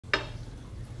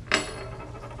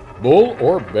Bull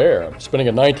or bear? Spinning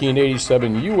a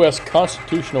 1987 U.S.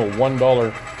 Constitutional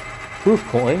 $1 proof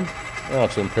coin. Oh,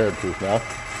 it's impaired proof now.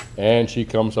 And she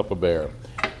comes up a bear.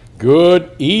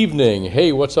 Good evening.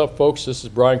 Hey, what's up, folks? This is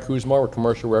Brian Kuzma with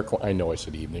Commercial Rare Coin. I know I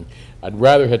said evening. I'd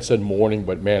rather had said morning,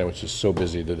 but man, it was just so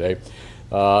busy today.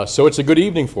 So it's a good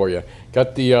evening for you.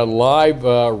 Got the live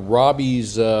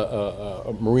Robbie's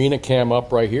marina cam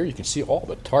up right here. You can see all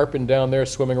the tarpon down there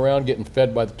swimming around, getting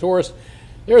fed by the tourists.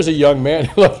 There's a young man.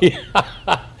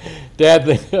 Dad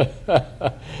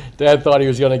thought he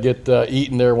was going to get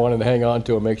eaten there, wanted to hang on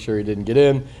to him, make sure he didn't get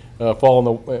in. Fall in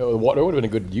the water. It would have been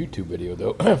a good YouTube video,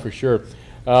 though, for sure.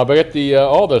 But I got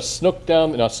all the snook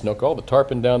down, not snook, all the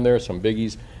tarpon down there, some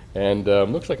biggies, and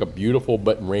looks like a beautiful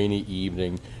but rainy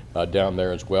evening down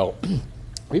there as well.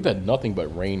 We've had nothing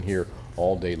but rain here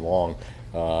all day long.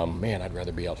 Man, I'd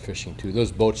rather be out fishing, too.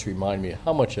 Those boats remind me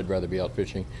how much I'd rather be out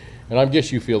fishing. And I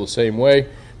guess you feel the same way.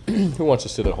 Who wants to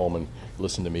sit at home and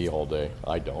listen to me all day?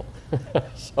 I don't.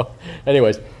 So,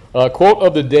 anyways, quote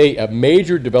of the day, a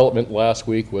major development last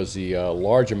week was the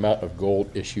large amount of gold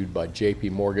issued by J.P.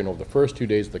 Morgan over the first 2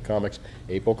 days of the COMEX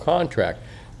April contract.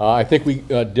 I think we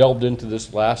delved into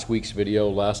this last week's video,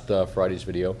 last Friday's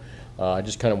video. I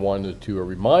just kind of wanted to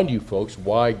remind you folks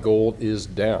why gold is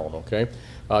down, okay?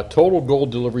 Total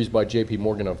gold deliveries by J.P.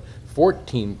 Morgan of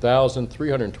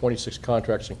 14,326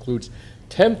 contracts includes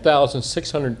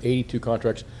 10,682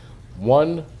 contracts,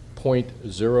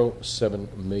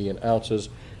 1.07 million ounces,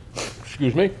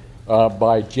 excuse me,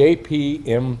 by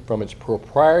JPM from its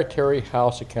proprietary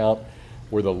house account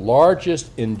were the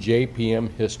largest in JPM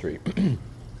history.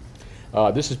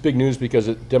 This is big news because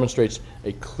it demonstrates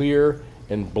a clear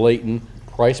and blatant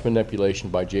price manipulation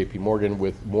by J.P. Morgan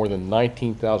with more than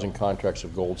 19,000 contracts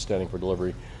of gold standing for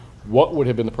delivery. What would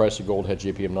have been the price of gold had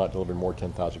JPM not delivered more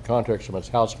 10,000 contracts from its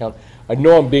house account? I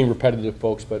know I'm being repetitive,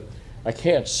 folks, but I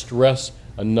can't stress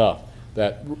enough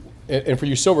that, and for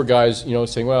you silver guys, you know,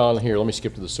 saying, well, here, let me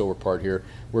skip to the silver part here.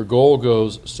 Where gold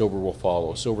goes, silver will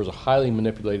follow. Silver is a highly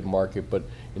manipulated market, but,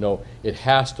 you know, it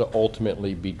has to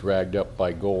ultimately be dragged up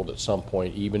by gold at some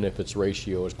point, even if its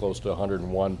ratio is close to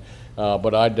 101.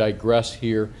 But I digress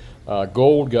here.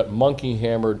 Gold got monkey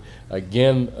hammered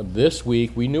again this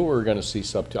week. We knew we were going to see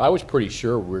sub 2. I was pretty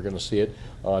sure we were going to see it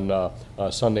on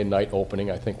Sunday night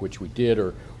opening, I think, which we did,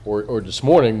 or this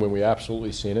morning when we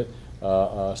absolutely seen it,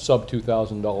 sub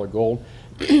 $2,000 gold.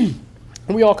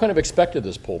 And we all kind of expected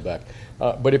this pullback.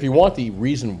 But if you want the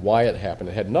reason why it happened,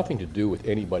 it had nothing to do with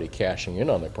anybody cashing in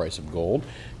on the price of gold.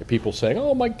 People saying,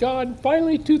 oh my God,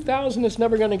 finally 2,000, it's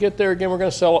never going to get there again, we're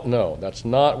going to sell it. No, that's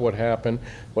not what happened.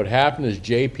 What happened is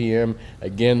JPM,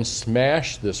 again,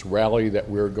 smashed this rally that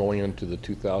we're going into the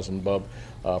 2,000 above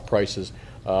prices.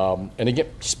 And again,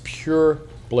 it's pure,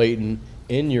 blatant,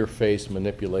 in-your-face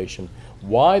manipulation.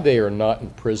 Why they are not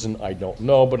in prison, I don't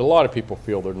know, but a lot of people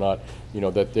feel they're not, you know,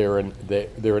 that they're an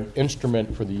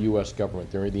instrument for the U.S.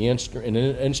 government. They're an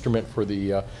instrument for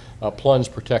the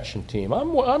plunge protection team.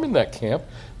 I'm in that camp.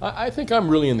 I think I'm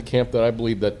really in the camp that I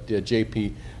believe that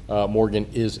J.P. Morgan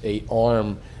is a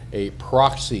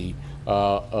proxy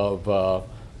of the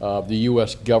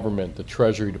U.S. government, the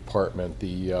Treasury Department,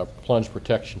 the plunge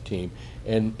protection team,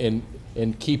 and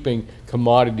keeping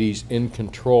commodities in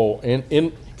control and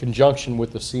in conjunction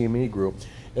with the CME group.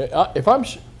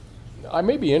 I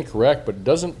may be incorrect, but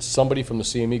doesn't somebody from the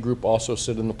CME group also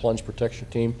sit in the plunge protection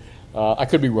team? I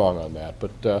could be wrong on that, but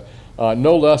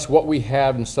no less, what we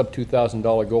have in sub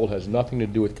 $2,000 gold has nothing to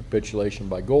do with capitulation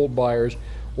by gold buyers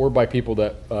or by people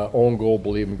that own gold,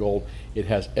 believe in gold. It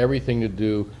has everything to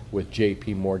do with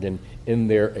J.P. Morgan in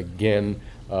there again,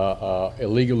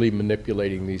 illegally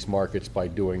manipulating these markets by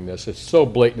doing this. It's so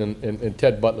blatant, and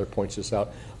Ted Butler points this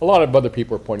out. A lot of other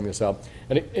people are pointing this out.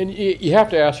 And you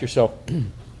have to ask yourself, you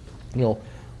know,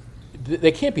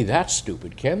 they can't be that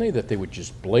stupid, can they, that they would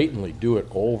just blatantly do it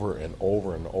over and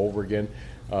over and over again?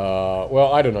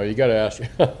 Well, I don't know. You got to ask.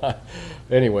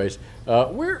 Anyways,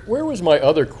 where was my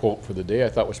other quote for the day? I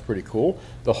thought was pretty cool.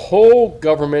 The whole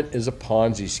government is a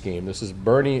Ponzi scheme. This is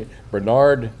Bernard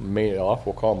Madoff.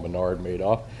 We'll call him Bernard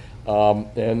Madoff.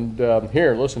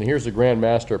 Here, listen. Here's the Grand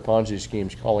Master of Ponzi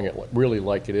schemes, calling it really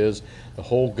like it is. The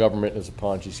whole government is a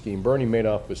Ponzi scheme. Bernie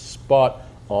Madoff was spot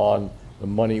on the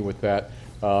money with that.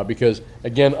 Because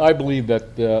again, I believe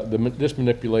that this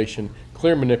manipulation,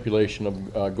 clear manipulation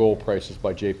of gold prices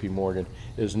by J.P. Morgan,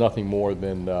 is nothing more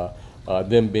than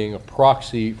them being a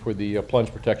proxy for the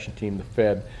plunge protection team, the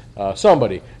Fed,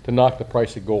 somebody to knock the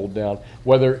price of gold down.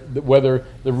 Whether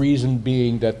the reason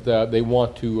being that they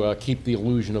want to keep the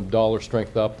illusion of dollar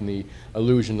strength up and the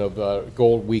illusion of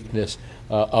gold weakness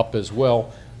up as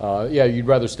well. yeah, you'd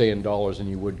rather stay in dollars than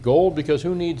you would gold, because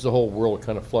who needs the whole world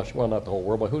kind of flush, well, not the whole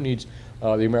world, but who needs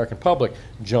the American public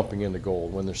jumping into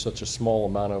gold when there's such a small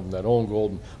amount of them that own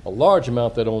gold and a large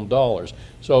amount that own dollars?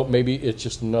 So maybe it's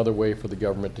just another way for the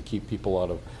government to keep people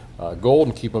out of gold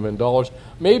and keep them in dollars.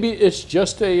 Maybe it's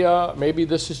just a, maybe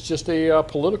this is just a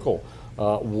political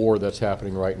war that's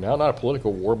happening right now. Not a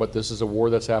political war, but this is a war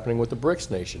that's happening with the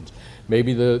BRICS nations.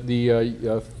 Maybe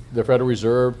the Federal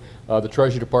Reserve, the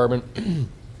Treasury Department,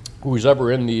 who's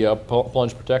ever in the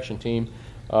plunge protection team,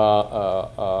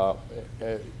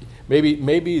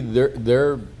 maybe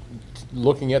they're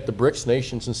looking at the BRICS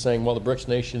nations and saying, well, the BRICS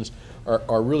nations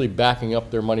are really backing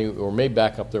up their money, or may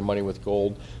back up their money with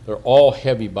gold. They're all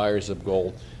heavy buyers of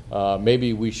gold.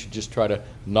 Maybe we should just try to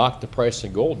knock the price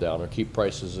of gold down, or keep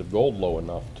prices of gold low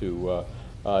enough to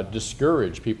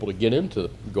discourage people to get into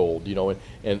gold, you know,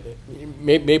 and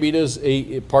maybe it is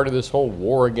a part of this whole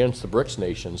war against the BRICS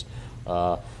nations.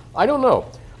 I don't know.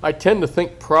 I tend to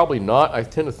think probably not. I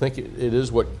tend to think it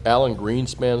is what Alan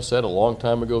Greenspan said a long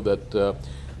time ago, that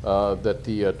that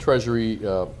the Treasury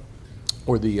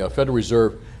or the Federal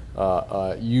Reserve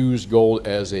used gold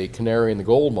as a canary in the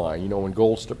gold mine. You know, when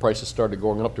gold prices started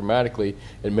going up dramatically,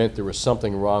 it meant there was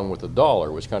something wrong with the dollar.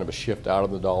 It was kind of a shift out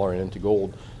of the dollar and into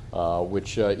gold,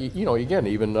 which, you know, again,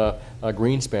 even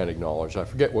Greenspan acknowledged. I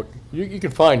forget what, you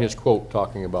can find his quote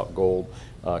talking about gold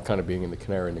kind of being in the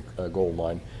canary in the gold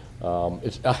mine.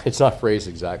 It's not phrased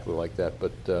exactly like that,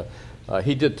 but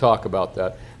he did talk about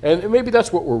that. And maybe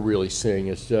that's what we're really seeing,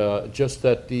 is just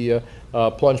that the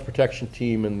plunge protection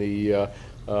team and the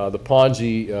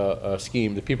Ponzi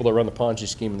scheme, the people that run the Ponzi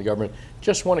scheme in the government,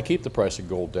 just want to keep the price of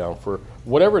gold down for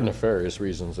whatever nefarious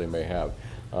reasons they may have.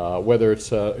 Whether it's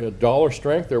dollar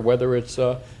strength, or whether it's,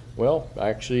 well,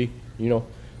 actually, you know,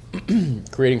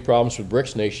 creating problems with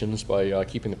BRICS nations by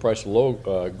keeping the price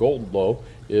of gold low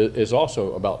is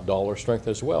also about dollar strength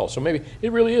as well. So maybe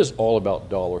it really is all about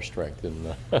dollar strength.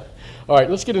 And all right,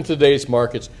 let's get into today's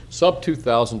markets. Sub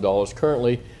 $2,000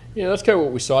 currently. You know, that's kind of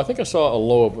what we saw. I think I saw a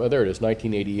low of, there it is,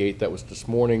 1988. That was this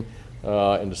morning.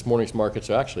 And this morning's markets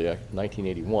are actually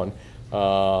 1981.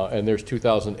 And there's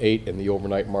 2008 in the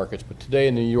overnight markets. But today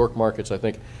in the New York markets, I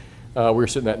think we were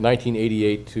sitting at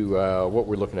 1988 to what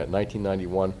we're looking at,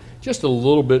 1991, just a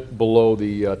little bit below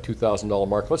the $2,000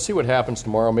 mark. Let's see what happens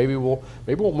tomorrow. Maybe we'll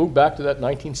move back to that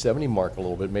 1970 mark a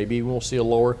little bit. Maybe we'll see a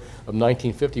lower of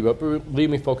 1950. But believe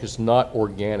me, folks, it's not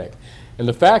organic. And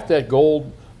the fact that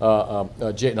gold,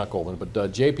 not Goldman,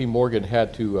 but J.P. Morgan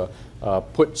had to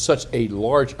put such a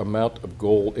large amount of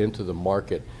gold into the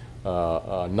market,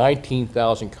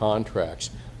 19,000 contracts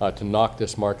to knock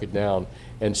this market down,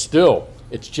 and still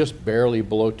it's just barely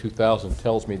below 2,000,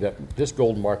 tells me that this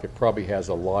gold market probably has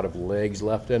a lot of legs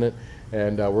left in it,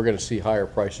 and we're going to see higher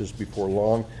prices before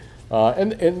long.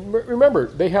 And remember,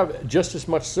 they have just as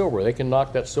much silver. They can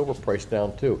knock that silver price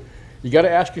down too. You got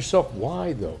to ask yourself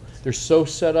why, though. They're so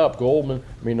set up.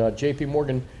 J.P.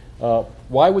 Morgan,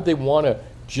 why would they want to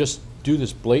just do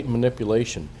this blatant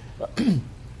manipulation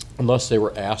unless they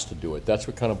were asked to do it? That's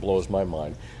what kind of blows my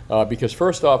mind. Because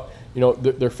first off, you know,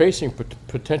 they're facing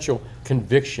potential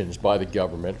convictions by the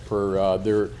government for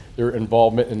their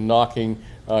involvement in knocking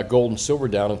gold and silver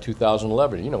down in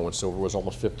 2011. You know, when silver was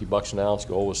almost $50 an ounce,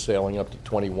 gold was sailing up to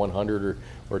 2,100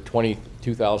 or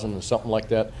 22,000 or something like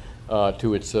that,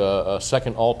 to its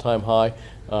second all-time high.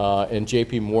 And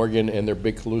J.P. Morgan and their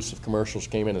big collusive commercials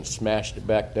came in and smashed it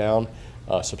back down.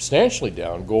 Substantially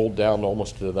down, gold down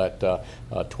almost to that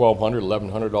 $1,200,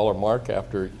 $1,100 mark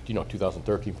after, you know,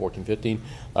 2013, 14, 15,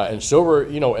 and silver,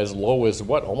 you know, as low as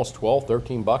what, almost 12,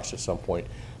 13 bucks at some point.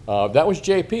 That was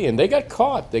JP, and they got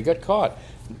caught. They got caught.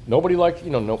 Nobody liked,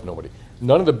 you know, nobody.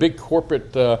 None of the big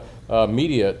corporate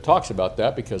media talks about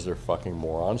that because they're fucking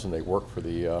morons and they work for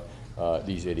the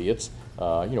these idiots,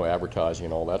 you know, advertising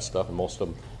and all that stuff, and most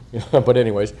of them. But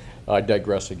anyways, I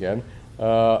digress again.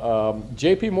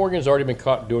 J.P. Morgan's already been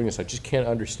caught doing this. I just can't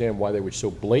understand why they would so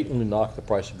blatantly knock the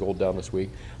price of gold down this week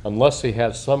unless they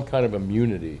had some kind of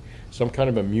immunity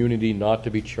not to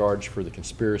be charged for the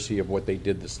conspiracy of what they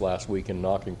did this last week in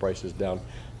knocking prices down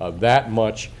that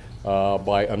much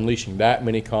by unleashing that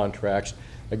many contracts.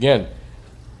 Again,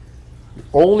 the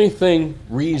only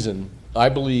reason I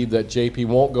believe that JP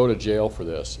won't go to jail for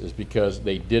this is because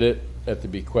they did it at the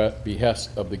behest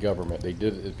of the government. They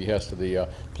did it at the behest of the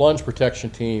plunge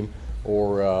protection team,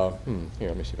 or here,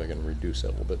 let me see if I can reduce that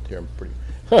a little bit here. I'm pretty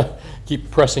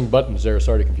keep pressing buttons there.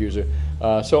 Sorry to confuse you.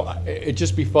 So it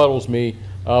just befuddles me,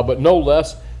 but no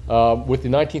less. With the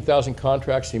 19,000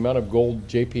 contracts, the amount of gold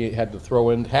JP had to throw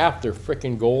in, half their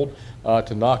frickin' gold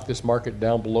to knock this market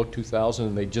down below 2,000,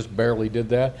 and they just barely did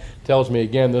that. Tells me,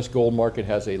 again, this gold market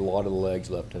has a lot of legs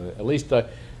left in it. At least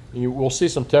we'll see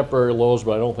some temporary lows,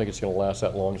 but I don't think it's going to last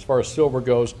that long. As far as silver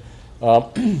goes,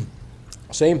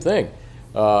 same thing.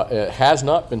 It has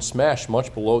not been smashed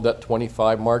much below that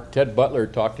 25 mark. Ted Butler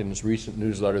talked in his recent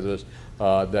newsletter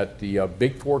that the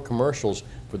big four commercials,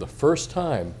 for the first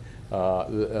time,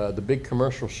 the big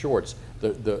commercial shorts,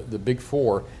 the big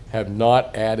four, have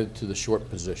not added to the short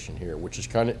position here, which is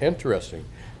kind of interesting.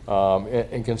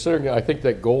 And considering, I think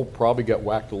that gold probably got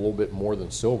whacked a little bit more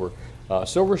than silver.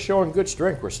 Silver's showing good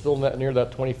strength. We're still near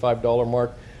that $25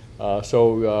 mark.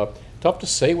 So tough to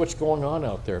say what's going on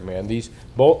out there, man. These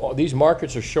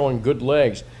markets are showing good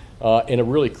legs in a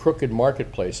really crooked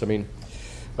marketplace. I mean,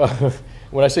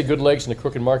 when I say good legs in a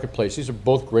crooked marketplace, these are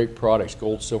both great products.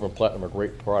 Gold, silver, and platinum are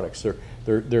great products.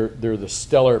 They're the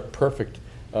stellar, perfect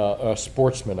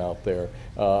sportsmen out there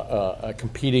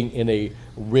competing in a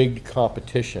rigged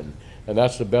competition, and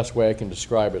that's the best way I can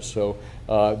describe it. So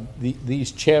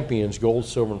these champions, gold,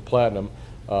 silver, and platinum,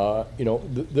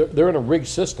 they're in a rigged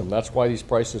system. That's why these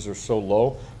prices are so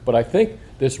low. But I think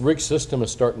this rigged system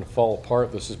is starting to fall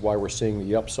apart. This is why we're seeing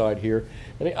the upside here.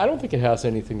 And I don't think it has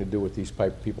anything to do with these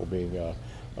people being,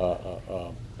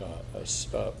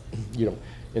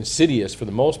 insidious for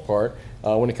the most part.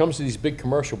 When it comes to these big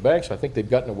commercial banks, I think they've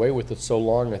gotten away with it so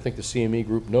long. I think the CME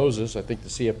group knows this. I think the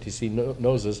CFTC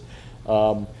knows this.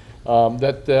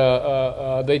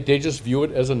 That they just view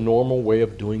it as a normal way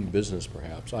of doing business,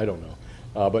 perhaps. I don't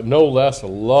know. But no less, a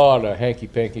lot of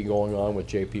hanky-panky going on with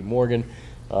JP Morgan.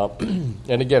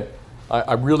 And again,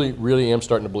 I really, really am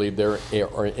starting to believe they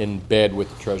are in bed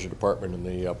with the Treasury Department and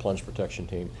the plunge protection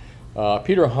team.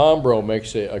 Peter Hombro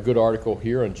makes a good article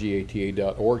here on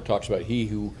gata.org, talks about he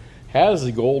who has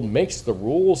the gold makes the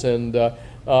rules, and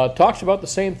talks about the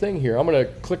same thing here. I'm going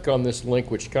to click on this link,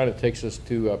 which kind of takes us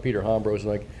to Peter Hombro's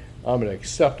link. I'm going to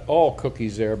accept all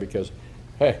cookies there because,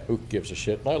 hey, who gives a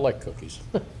shit? And I like cookies.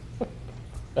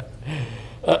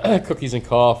 Cookies and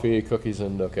coffee, cookies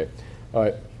and, okay. All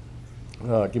right,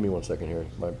 give me 1 second here.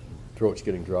 My throat's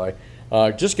getting dry.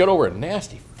 Just got over a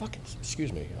nasty fucking,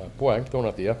 excuse me, boy, I'm throwing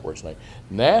out the F word tonight.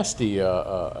 Nasty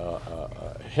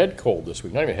head cold this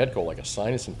week. Not even a head cold, like a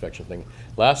sinus infection thing.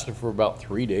 Lasted for about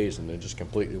 3 days and then just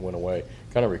completely went away.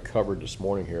 Kind of recovered this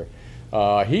morning here.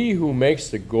 He who makes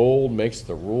the gold makes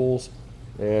the rules.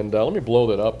 And let me blow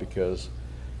that up because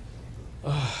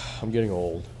I'm getting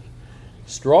old.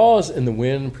 Straws in the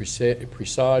wind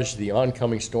presage the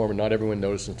oncoming storm, and not everyone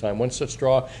noticed in time. One such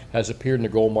straw has appeared in the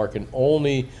gold market, and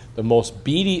only the most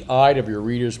beady-eyed of your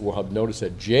readers will have noticed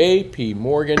that J.P.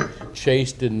 Morgan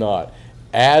Chase did not,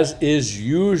 as is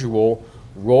usual,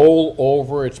 roll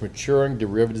over its maturing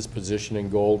derivatives position in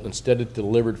gold. Instead, it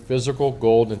delivered physical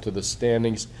gold into the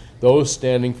standings, those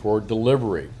standing for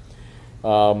delivery.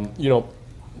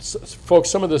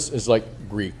 Folks, some of this is like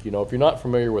Greek. If you're not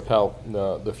familiar with how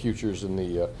the futures and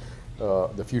the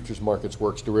futures markets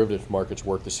works, derivative markets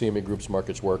work, the CME Group's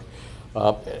markets work,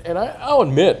 and I'll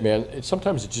admit, man,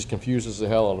 sometimes it just confuses the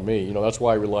hell out of me. That's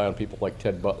why I rely on people like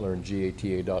Ted Butler and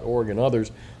gata.org and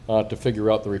others to figure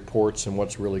out the reports and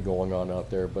what's really going on out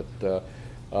there. But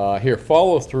here,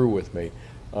 follow through with me.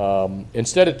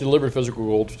 Instead, it delivered physical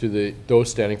gold to those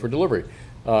standing for delivery.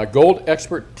 Gold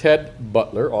expert Ted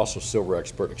Butler, also silver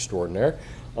expert extraordinaire,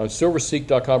 on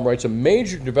silverseek.com writes, a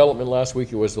major development last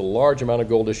week was the large amount of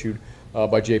gold issued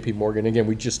by JP Morgan. Again,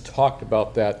 we just talked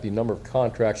about that, the number of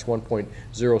contracts,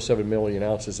 1.07 million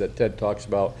ounces that Ted talks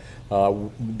about,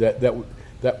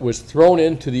 that was thrown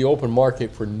into the open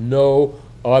market for no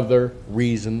other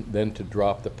reason than to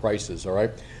drop the prices, all right?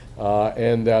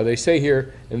 And they say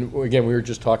here, and again, we were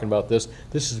just talking about this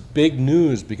is big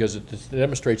news because it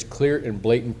demonstrates clear and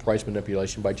blatant price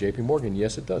manipulation by JP Morgan.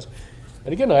 Yes, it does.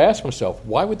 And again, I ask myself,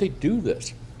 why would they do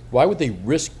this? Why would they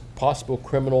risk possible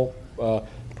criminal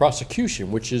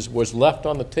prosecution, which was left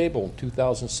on the table in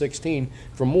 2016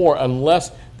 for more,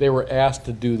 unless they were asked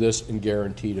to do this and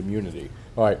guaranteed immunity?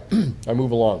 All right, I move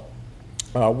along.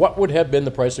 What would have been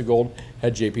the price of gold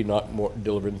had JP not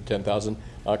delivered 10,000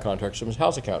 contracts from his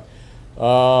house account?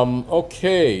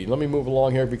 Okay, let me move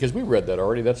along here because we read that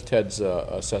already. That's Ted's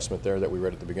assessment there that we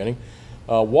read at the beginning.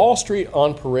 Wall Street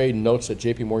on Parade notes that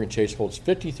JP Morgan Chase holds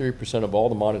 53% of all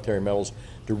the monetary metals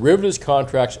derivatives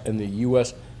contracts in the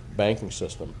U.S. banking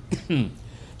system.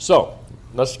 So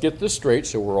let's get this straight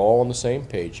so we're all on the same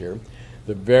page here.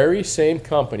 The very same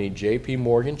company, JP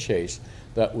Morgan Chase,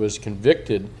 that was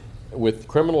convicted with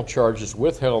criminal charges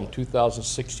withheld in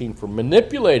 2016 for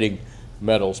manipulating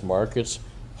metals markets,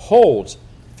 holds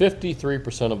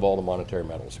 53% of all the monetary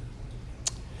metals.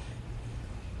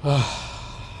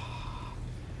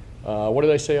 What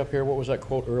did I say up here? What was that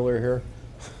quote earlier here?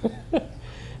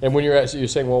 And when you're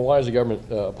saying, well, why is the government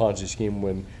a Ponzi scheme?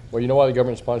 Well, you know why the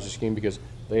government's a Ponzi scheme? Because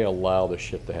they allow this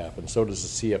shit to happen. So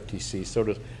does the CFTC. So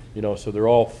does, so they're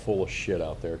all full of shit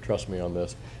out there. Trust me on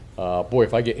this. Boy,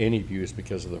 if I get any views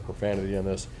because of the profanity on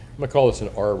this, I'm going to call this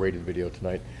an R-rated video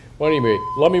tonight. Well, anyway,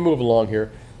 let me move along here.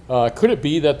 Could it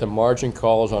be that the margin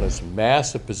calls on its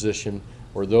massive position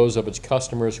or those of its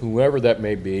customers, whoever that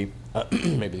may be,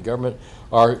 maybe the government,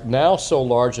 are now so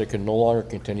large that it can no longer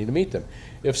continue to meet them?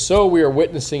 If so, we are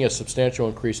witnessing a substantial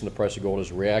increase in the price of gold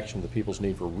as a reaction to people's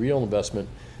need for real investment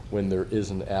when there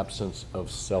is an absence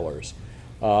of sellers.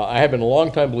 I have been a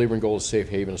long-time believer in gold as a safe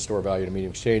haven, a store of value, and a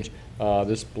medium exchange.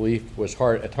 This belief was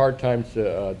at hard times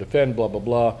to defend, blah, blah,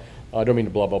 blah. I don't mean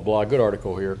to blah, blah, blah. Good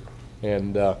article here.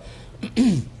 And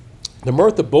the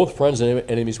mirth of both friends and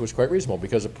enemies was quite reasonable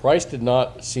because the price did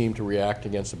not seem to react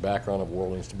against the background of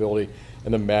world instability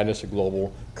and the madness of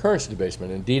global currency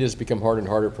debasement. Indeed, it's become harder and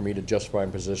harder for me to justify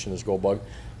my position as gold bug,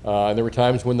 and there were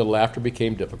times when the laughter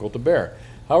became difficult to bear.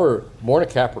 However, born a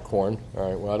Capricorn, all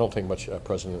right, well, I don't take much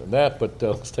precedent in that, but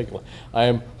let's take a look. I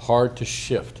am hard to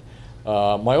shift.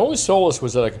 My only solace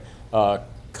was that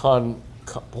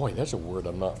boy, that's a word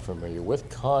I'm not familiar with,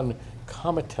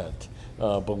 concomitant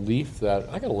belief that,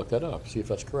 I gotta look that up, see if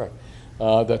that's correct,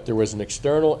 that there was an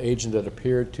external agent that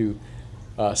appeared to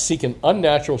seek an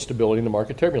unnatural stability in the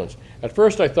market turbulence. At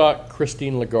first I thought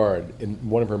Christine Lagarde, in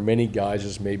one of her many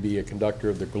guises, may be a conductor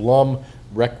of the Glum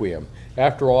Requiem.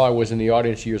 After all, I was in the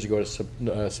audience years ago at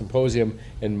a symposium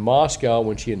in Moscow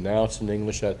when she announced in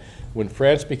English that when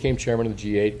France became chairman of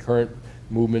the G8, current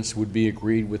movements would be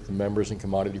agreed with the members and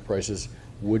commodity prices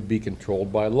would be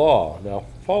controlled by law. Now,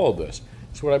 follow this.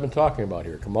 That's what I've been talking about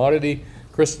here.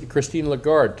 Christine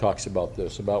Lagarde talks about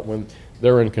this, about when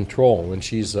they're in control, when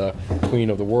she's queen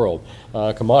of the world.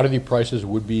 Commodity prices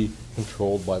would be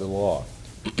controlled by the law.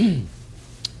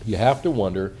 You have to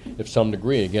wonder, if some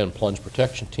degree, again, plunge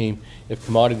protection team, if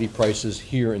commodity prices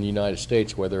here in the United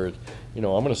States, whether it's, I'm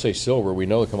going to say silver, we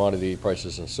know the commodity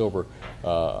prices in silver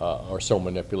are so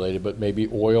manipulated, but maybe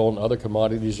oil and other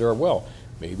commodities are, well,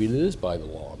 maybe it is by the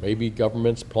law. Maybe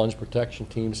governments, plunge protection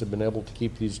teams have been able to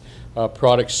keep these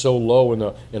products so low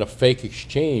in a fake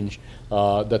exchange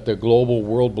that the global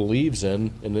world believes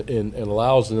in and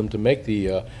allows them to make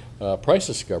the price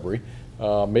discovery.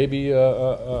 Maybe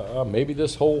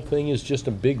this whole thing is just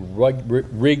a big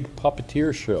rigged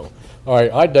puppeteer show. All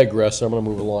right, I digress. So I'm going to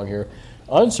move along here.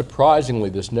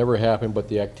 Unsurprisingly, this never happened, but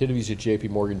the activities at J.P.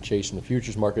 Morgan Chase in the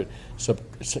futures market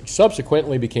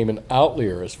subsequently became an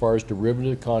outlier as far as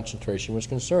derivative concentration was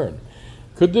concerned.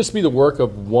 Could this be the work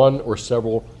of one or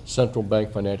several central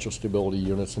bank financial stability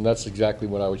units? And that's exactly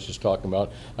what I was just talking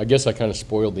about. I guess I kind of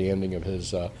spoiled the ending of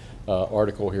his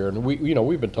article here. And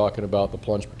we've been talking about the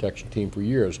plunge protection team for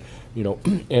years,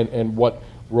 and what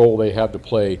role they have to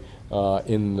play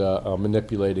in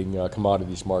manipulating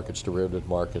commodities markets, derivative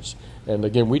markets. And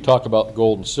again, we talk about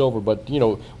gold and silver, but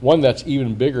one that's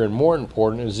even bigger and more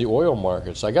important is the oil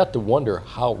markets. I got to wonder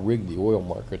how rigged the oil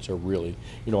markets are really.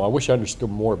 I wish I understood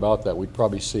more about that. We'd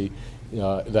probably see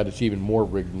that it's even more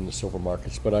rigged than the silver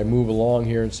markets. But I move along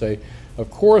here and say, of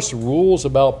course, rules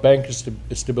about bank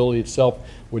stability itself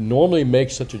would normally make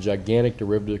such a gigantic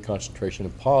derivative concentration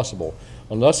impossible,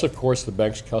 unless, of course, the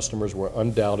bank's customers were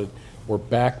undoubted or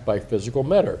backed by physical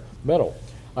metal.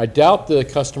 I doubt the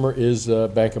customer is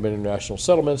Bank of International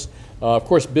Settlements. Of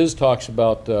course, Biz talks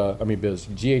about,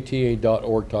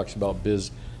 GATA.org talks about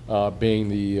Biz being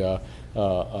the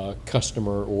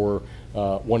customer or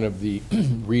one of the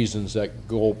reasons that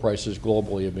gold prices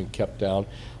globally have been kept down.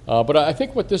 But I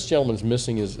think what this gentleman's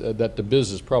missing is that the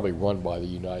Biz is probably run by the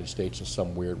United States in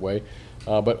some weird way.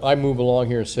 But I move along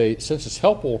here and say, since it's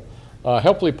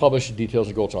helpfully published the details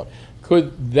of gold on.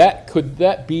 Could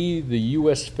that be the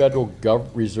U.S. Federal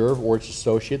Reserve or its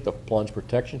associate, the plunge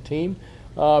protection team,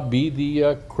 be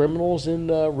the criminals in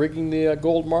rigging the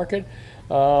gold market?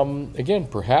 Again,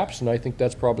 perhaps, and I think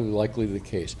that's probably likely the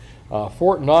case.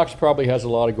 Fort Knox probably has a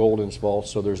lot of gold in its vault,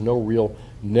 so there's no real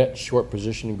net short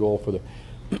position in gold for the.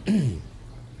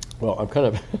 Well, I'm kind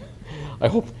of. I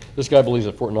hope this guy believes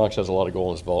that Fort Knox has a lot of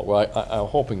gold in his vault. Well, I'm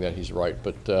hoping that he's right,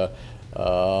 but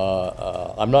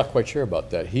I'm not quite sure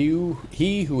about that.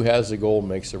 He who has the gold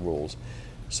makes the rules.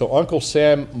 So Uncle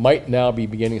Sam might now be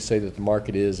beginning to say that the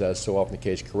market is, as so often the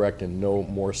case, correct and no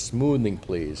more smoothing,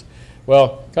 please.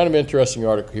 Well, kind of interesting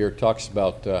article here. Talks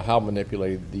about how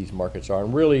manipulated these markets are.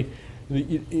 And really,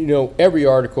 every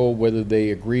article, whether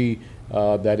they agree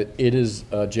that it is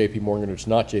J.P. Morgan or it's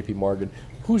not J.P. Morgan,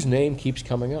 whose name keeps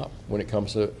coming up when it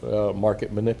comes to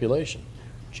market manipulation?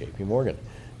 J.P. Morgan.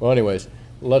 Well, anyways,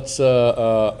 let's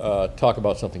talk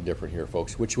about something different here,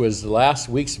 folks, which was last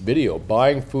week's video,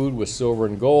 buying food with silver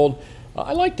and gold.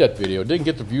 I liked that video. Didn't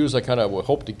get the views I kind of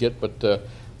hoped to get, but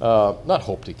not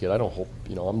hope to get. I don't hope,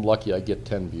 I'm lucky I get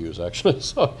 10 views actually.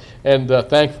 So, and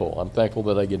thankful. I'm thankful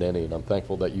that I get any, and I'm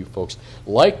thankful that you folks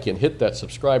like and hit that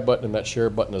subscribe button and that share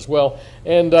button as well,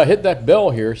 and hit that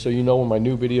bell here so you know when my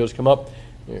new videos come up.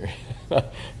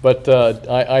 But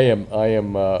I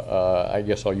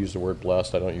guess I'll use the word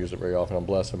blessed. I don't use it very often. I'm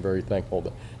blessed. I'm very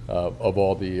thankful of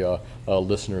all the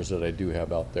listeners that I do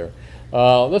have out there.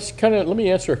 Let me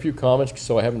answer a few comments.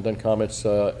 So I haven't done comments.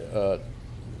 Well,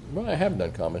 I have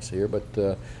done comments here, but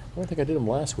I don't think I did them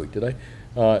last week, did I?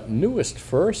 Newest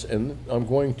first, and I'm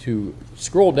going to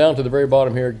scroll down to the very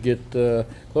bottom here.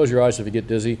 Close your eyes if you get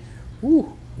dizzy.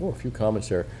 Woo, a few comments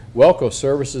there. Welco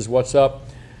Services, what's up?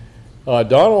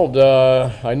 Donald,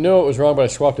 I know it was wrong, but I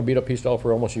swapped a beat-up piece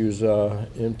for almost use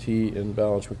MT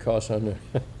imbalance would cost on.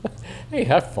 Hey,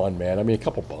 have fun, man. I mean, a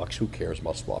couple bucks. Who cares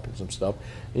about swapping some stuff?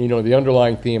 And, the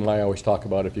underlying theme I always talk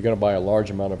about, if you're going to buy a large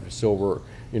amount of silver,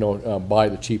 buy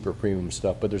the cheaper premium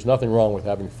stuff. But there's nothing wrong with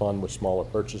having fun with smaller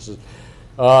purchases.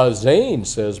 Zane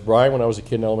says, Brian, when I was a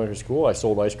kid in elementary school, I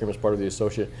sold ice cream as part of the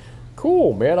associate.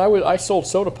 Cool, man. I sold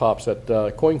soda pops at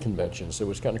coin conventions. It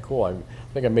was kind of cool. I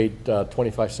think I made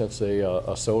 25 cents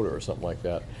a soda or something like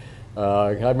that.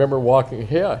 I remember walking.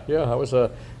 Yeah, I was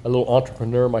a little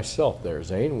entrepreneur myself there,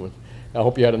 Zane. I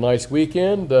hope you had a nice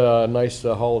weekend, a nice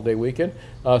holiday weekend.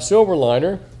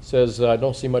 Silverliner says, I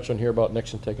don't see much on here about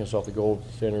Nixon taking us off the gold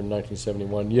standard in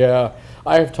 1971. Yeah,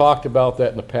 I have talked about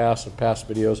that in the past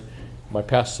videos. My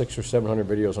past 600 or 700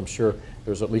 videos, I'm sure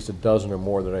there's at least a dozen or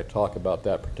more that I talk about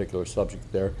that particular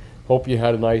subject there. Hope you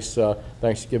had a nice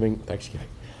Thanksgiving,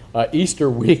 Easter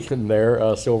weekend there,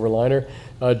 Silverliner.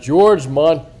 George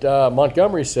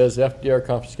Montgomery says FDR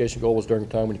confiscation goal was during a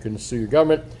time when you couldn't sue your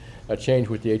government. A change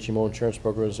with the HMO insurance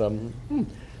programs.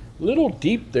 Little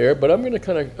deep there, but I'm going to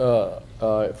kind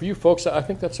of, for you folks, I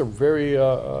think that's a very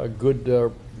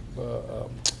good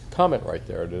comment right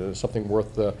there. It's something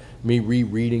worth me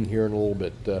rereading here in a little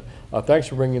bit. Thanks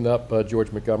for bringing it up,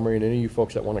 George Montgomery, and any of you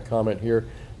folks that want to comment here,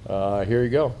 here you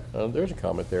go. There's a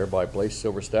comment there by Blaze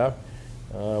Silverstaff.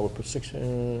 We'll put 6.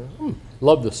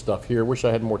 Love this stuff here. Wish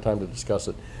I had more time to discuss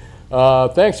it.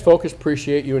 Thanks, Focus.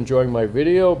 Appreciate you enjoying my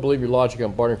video. Believe your logic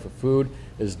on bartering for food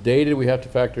is dated. We have to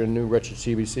factor in new wretched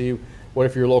CBC. What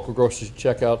if your local grocery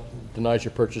checkout denies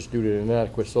your purchase due to an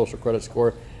inadequate social credit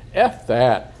score? F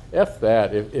that. F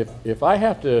that. If I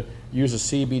have to use a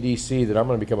CBDC, then I'm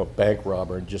going to become a bank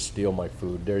robber and just steal my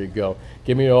food. There you go.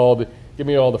 Give me all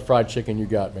the fried chicken you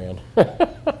got, man.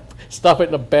 Stuff it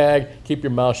in a bag. Keep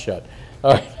your mouth shut.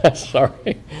 All right.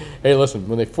 Sorry. Hey, listen.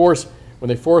 When they force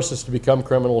us to become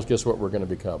criminals, guess what we're going to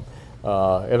become?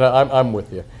 And I'm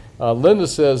with you. Linda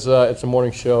says it's a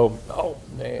morning show. Oh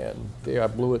man, I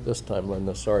blew it this time,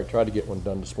 Linda. Sorry. Tried to get one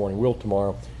done this morning. Will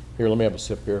tomorrow. Here, let me have a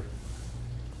sip here.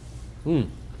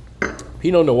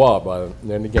 Pinot Noir, but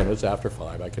then again, it's after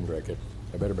 5. I can drink it.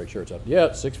 I better make sure it's up. Yeah,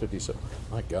 it's 6:57.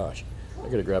 My gosh, I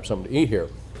got to grab something to eat here.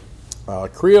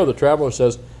 Creo the Traveler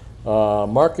says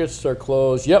markets are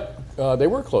closed. Yep, they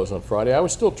were closed on Friday. I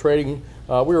was still trading.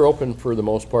 We were open for the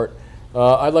most part.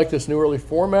 I like this new early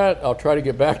format. I'll try to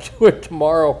get back to it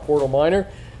tomorrow. Portal Miner.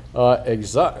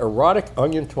 Erotic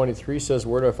Onion 23 says,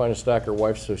 where do I find a stacker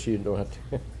wife so she don't have to...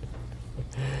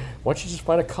 Why don't you just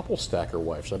find a couple stacker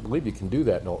wives? I believe you can do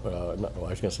that. No, I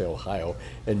was going to say Ohio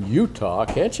and Utah,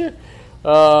 can't you?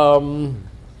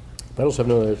 Metals have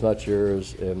no, it's not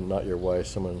yours and not your wife.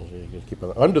 Someone you can keep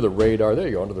on under the radar. There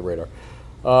you go, under the radar.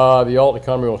 The alt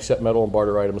economy will accept metal and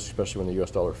barter items, especially when the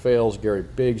U.S. dollar fails. Gary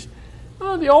Biggs.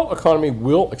 The alt economy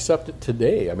will accept it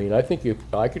today. I mean, I think if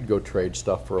I could go trade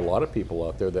stuff for a lot of people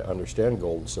out there that understand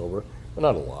gold and silver,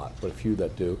 well, not a lot, but a few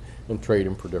that do, and trade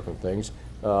them for different things.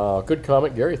 Good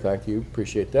comment, Gary. Thank you.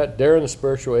 Appreciate that. Darren, the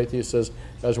spiritual atheist, says,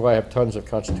 that's why I have tons of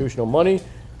constitutional money.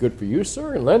 Good for you,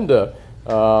 sir. And Linda,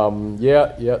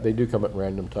 yeah, they do come at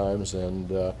random times,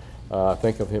 and I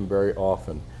think of him very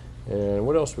often. And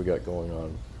what else we got going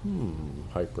on?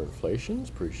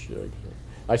 Hyperinflations.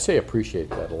 I say appreciate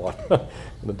that a lot. When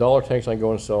the dollar tanks, I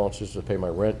go and sell ounces to pay my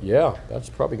rent. Yeah, that's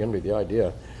probably going to be the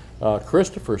idea.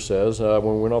 Christopher says,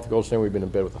 when we went off the gold standard, we've been in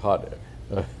bed with the hot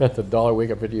at the dollar week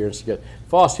up 50 years to get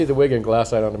Foss, the wig, and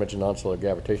glass eye, not to mention non-solar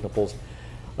gravitational pulls.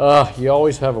 You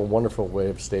always have a wonderful way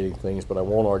of stating things, but I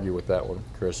won't argue with that one,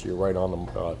 Chris. You're right on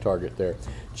the target there.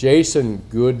 Jason,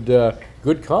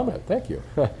 good comment. Thank you.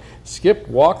 Skip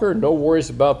Walker, no worries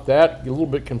about that. A little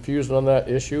bit confused on that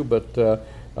issue, but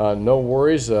no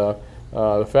worries.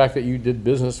 The fact that you did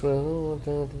business with, you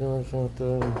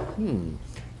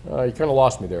kind of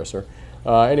lost me there, sir.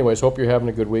 Anyways, hope you're having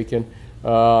a good weekend.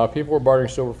 People were bartering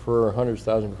silver for hundreds of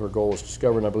thousands before gold was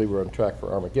discovered, and I believe we're on track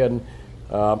for Armageddon.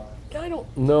 I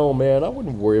don't know, man. I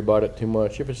wouldn't worry about it too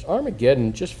much. If it's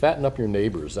Armageddon, just fatten up your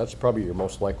neighbors. That's probably your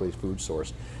most likely food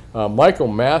source. Michael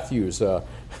Matthews,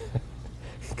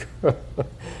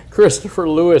 Christopher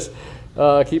Lewis,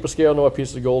 keep a scale, know what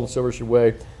pieces of gold and silver should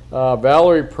weigh.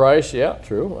 Valerie Price, yeah,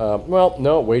 true. Well,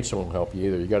 no, weights won't help you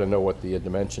either. You got to know what the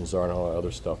dimensions are and all that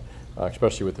other stuff,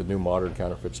 especially with the new modern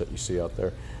counterfeits that you see out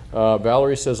there.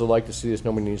 Valerie says, I'd like to see this.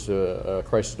 Nobody needs a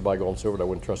crisis to buy gold and silver. But I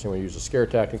wouldn't trust anyone to use the scare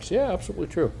tactics. Yeah, absolutely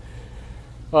true.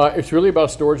 It's really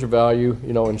about storage of value,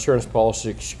 insurance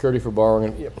policy, security for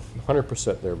borrowing. Yeah,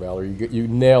 100% there, Valerie. You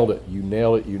nailed it. You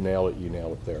nailed it. You nailed it. You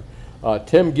nailed it there.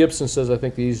 Tim Gibson says, I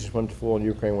think the easiest one to fool in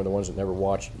Ukraine were the ones that never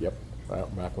watched. Yep,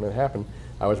 back when it happened.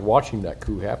 I was watching that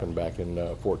coup happen back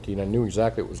in 14. I knew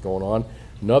exactly what was going on.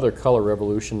 Another color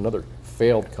revolution, another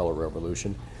failed color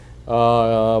revolution.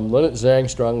 Lynette Zhang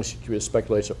strongly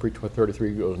speculates that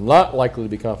pre-33 gold is not likely to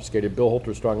be confiscated. Bill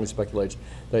Holter strongly speculates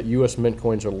that U.S. mint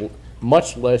coins are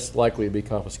much less likely to be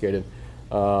confiscated.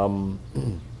 I'm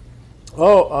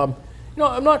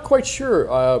not quite sure.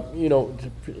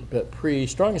 Strongly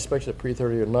speculates that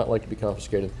pre-30 are not likely to be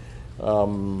confiscated.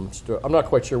 I'm not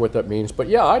quite sure what that means, but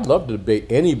yeah, I'd love to debate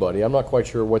anybody. I'm not quite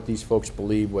sure what these folks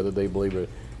believe, whether they believe it,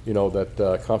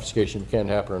 that confiscation can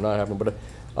happen or not happen. But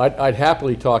I'd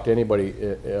happily talk to anybody,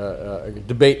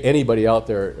 debate anybody out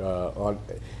there on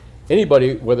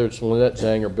anybody, whether it's Lynette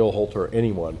Zhang or Bill Holter or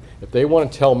anyone. If they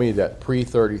want to tell me that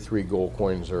pre-33 gold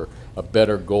coins are a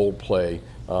better gold play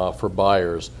for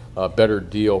buyers, a better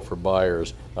deal for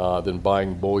buyers than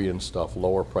buying bullion stuff,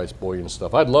 lower price bullion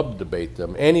stuff, I'd love to debate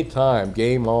them anytime.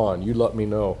 Game on. You let me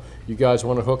know. You guys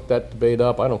want to hook that debate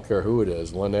up? I don't care who it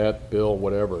is, Lynette, Bill,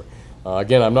 whatever.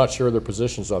 Again, I'm not sure their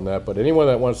positions on that, but anyone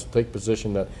that wants to take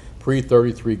position that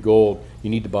pre-33 gold, you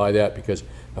need to buy that because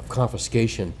of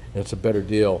confiscation and it's a better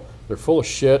deal. They're full of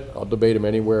shit. I'll debate them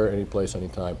anywhere, any place,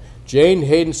 anytime. Jane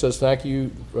Hayden says, thank you.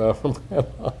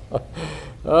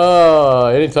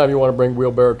 Anytime you want to bring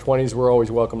wheelbarrow 20s, we're always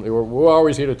welcome. We're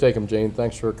always here to take them, Jane.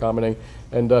 Thanks for commenting.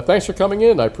 And thanks for coming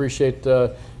in. I appreciate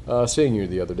seeing you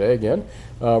the other day again.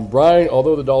 Brian,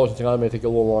 although the dollars and time may take a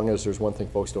little longer, there's one thing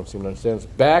folks don't seem to understand. It's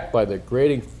backed by the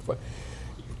grading.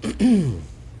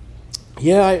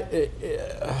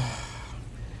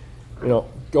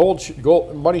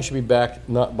 Gold money should be backed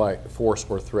not by force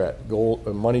or threat.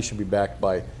 Money should be backed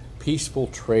by peaceful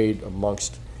trade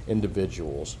amongst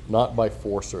individuals, not by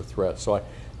force or threat. So I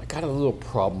got a little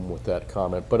problem with that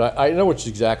comment, but I know it's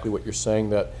exactly what you're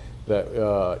saying. I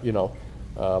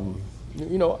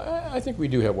think we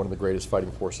do have one of the greatest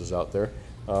fighting forces out there.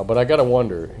 But I got to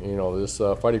wonder, this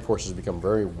fighting force has become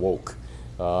very woke,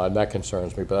 and that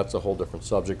concerns me. But that's a whole different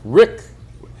subject. Rick,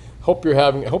 hope you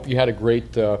had a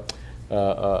great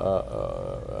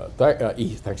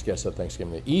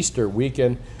Thanksgiving, Easter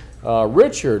weekend.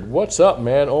 Richard, what's up,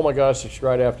 man? Oh my gosh, it's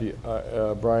right after you,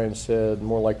 Brian said,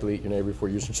 more likely to eat your neighbor before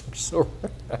using some silver.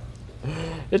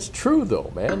 It's true,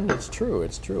 though, man. It's true.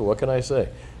 It's true. What can I say?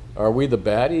 Are we the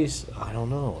baddies? I don't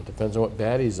know. It depends on what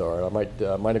baddies are. I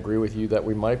might agree with you that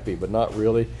we might be, but not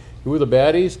really. Who are the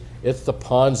baddies? It's the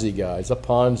Ponzi guys, the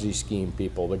Ponzi scheme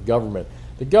people, the government.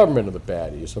 The government are the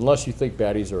baddies, unless you think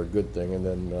baddies are a good thing, and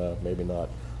then maybe not.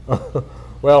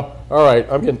 Well, all right,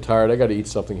 I'm getting tired. I got to eat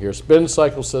something here. Spin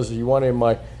Cycle says, if you want any of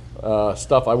my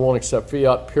stuff, I won't accept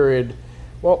fiat, period.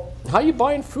 Well, how you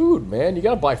buying food, man? You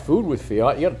got to buy food with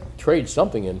fiat. You got to trade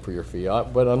something in for your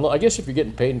fiat. But I guess if you're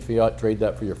getting paid in fiat, trade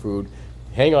that for your food.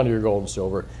 Hang on to your gold and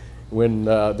silver. When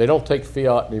they don't take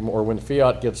fiat anymore, when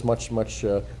fiat gets much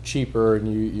cheaper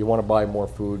and you want to buy more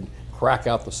food, crack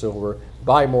out the silver,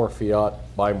 buy more fiat,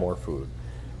 buy more food.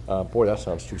 Boy, that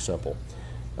sounds too simple.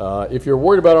 If you're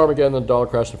worried about Armageddon and the dollar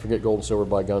crash, and forget gold and silver,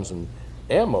 buy guns and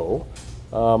ammo.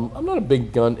 I'm not a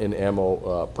big gun and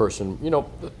ammo person.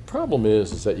 The problem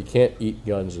is that you can't eat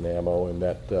guns and ammo, and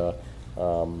that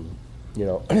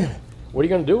what are you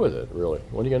going to do with it, really?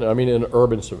 What are you going to? I mean, in an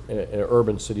urban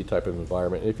city type of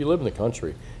environment. If you live in the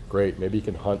country, great. Maybe you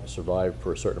can hunt and survive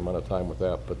for a certain amount of time with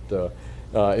that. But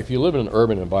if you live in an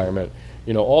urban environment,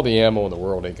 all the ammo in the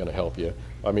world ain't going to help you.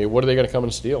 I mean, what are they going to come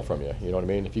and steal from you? You know what I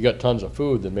mean? If you got tons of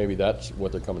food, then maybe that's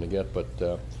what they're coming to get. But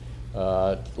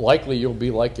likely you'll be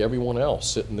like everyone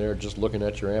else, sitting there just looking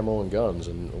at your ammo and guns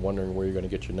and wondering where you're going to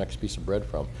get your next piece of bread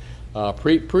from.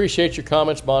 Appreciate your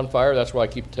comments, Bonfire. That's why I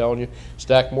keep telling you,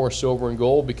 stack more silver and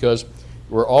gold, because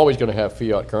we're always going to have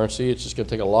fiat currency. It's just going to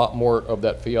take a lot more of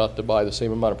that fiat to buy the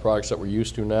same amount of products that we're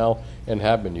used to now and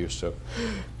have been used to.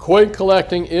 Coin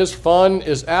collecting is fun,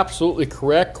 is absolutely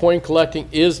correct. Coin collecting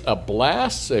is a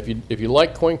blast. So if you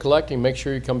like coin collecting, make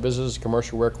sure you come visit us at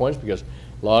Commercial Rare Coins, because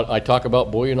I talk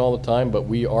about bullion all the time, but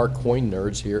we are coin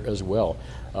nerds here as well.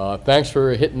 Thanks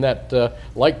for hitting that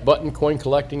like button. Coin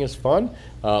collecting is fun.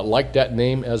 Like that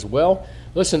name as well.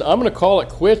 Listen, I'm going to call it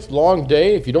quits. Long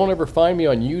day. If you don't ever find me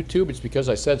on YouTube, it's because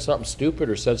I said something stupid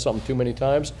or said something too many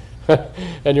times.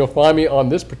 And you'll find me on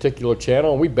this particular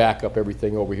channel, and we back up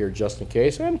everything over here just in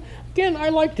case. And again, I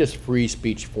like this free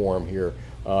speech forum here.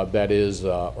 That is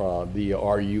the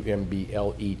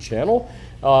RUMBLE channel.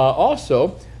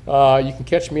 Also, you can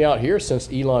catch me out here since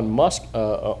Elon Musk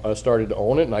started to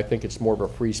own it, and I think it's more of a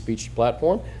free speech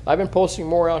platform. I've been posting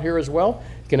more out here as well.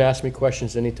 You can ask me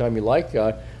questions anytime you like.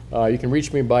 You can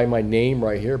reach me by my name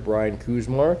right here, Brian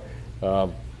Kuzmar,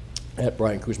 at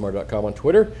briankuzmar.com on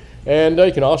Twitter. And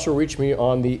you can also reach me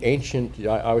on the ancient,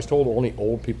 I was told only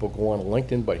old people go on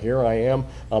LinkedIn, but here I am.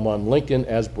 I'm on LinkedIn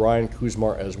as Brian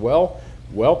Kuzmar as well.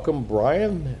 Welcome,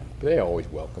 Brian. They always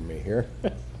welcome me here.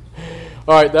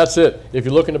 All right, that's it. If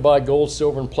you're looking to buy gold,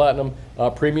 silver, and platinum,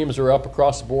 premiums are up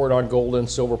across the board on gold and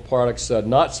silver products.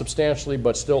 Not substantially,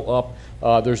 but still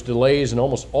up. There's delays in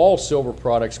almost all silver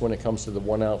products when it comes to the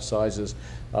 1 ounce sizes.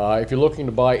 If you're looking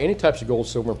to buy any types of gold,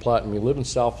 silver, and platinum, you live in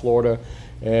South Florida,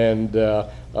 and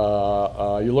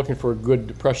you're looking for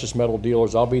good precious metal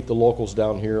dealers, I'll beat the locals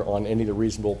down here on any of the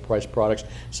reasonable price products.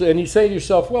 So, and you say to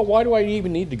yourself, well, why do I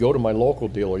even need to go to my local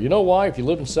dealer? You know why? If you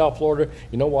live in South Florida,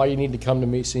 you know why you need to come to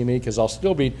me, see me, because I'll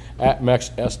still beat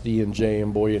ATMEX, SD, and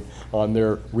JM Bullion on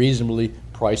their reasonably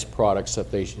priced products that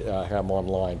they have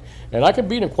online. And I can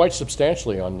beat them quite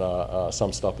substantially on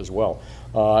some stuff as well.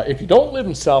 If you don't live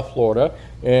in South Florida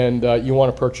and you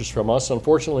want to purchase from us,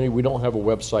 unfortunately, we don't have a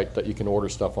website that you can order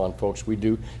stuff on, folks. We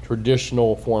do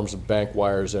traditional forms of bank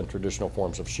wires and traditional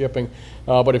forms of shipping.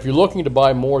 But if you're looking to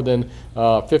buy more than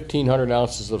 1,500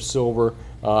 ounces of silver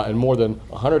and more than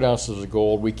 100 ounces of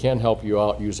gold, we can help you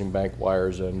out using bank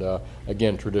wires and,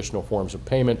 again, traditional forms of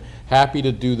payment. Happy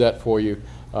to do that for you.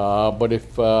 But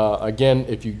if, again,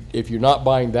 if you're not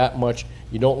buying that much,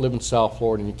 you don't live in South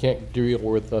Florida, and you can't deal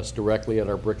with us directly at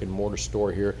our brick and mortar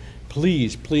store here,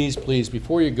 please, please, please,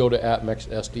 before you go to ATMEX,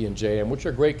 SD, and JM, which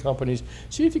are great companies,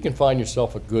 see if you can find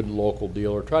yourself a good local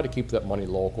dealer. Try to keep that money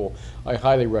local. I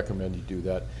highly recommend you do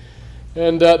that.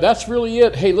 And that's really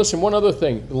it. Hey, listen, one other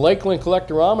thing. The Lakeland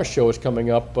Collectorama show is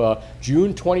coming up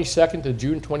June 22nd to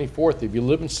June 24th. If you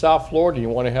live in South Florida and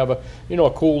you want to have a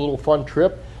cool little fun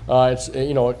trip,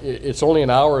 it's only an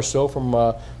hour or so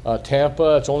from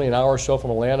Tampa. It's only an hour or so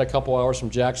from Atlanta, a couple hours from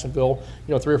Jacksonville,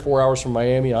 3 or 4 hours from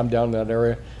Miami. I'm down in that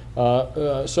area.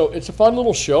 So it's a fun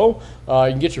little show.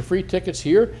 You can get your free tickets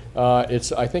here.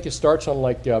 I think it starts on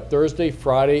like Thursday,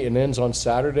 Friday, and ends on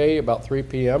Saturday about 3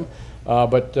 p.m.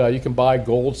 But you can buy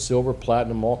gold, silver,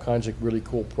 platinum, all kinds of really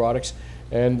cool products,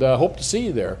 and hope to see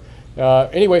you there.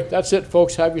 Anyway, that's it,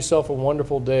 folks. Have yourself a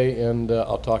wonderful day, and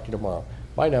I'll talk to you tomorrow.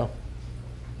 Bye now.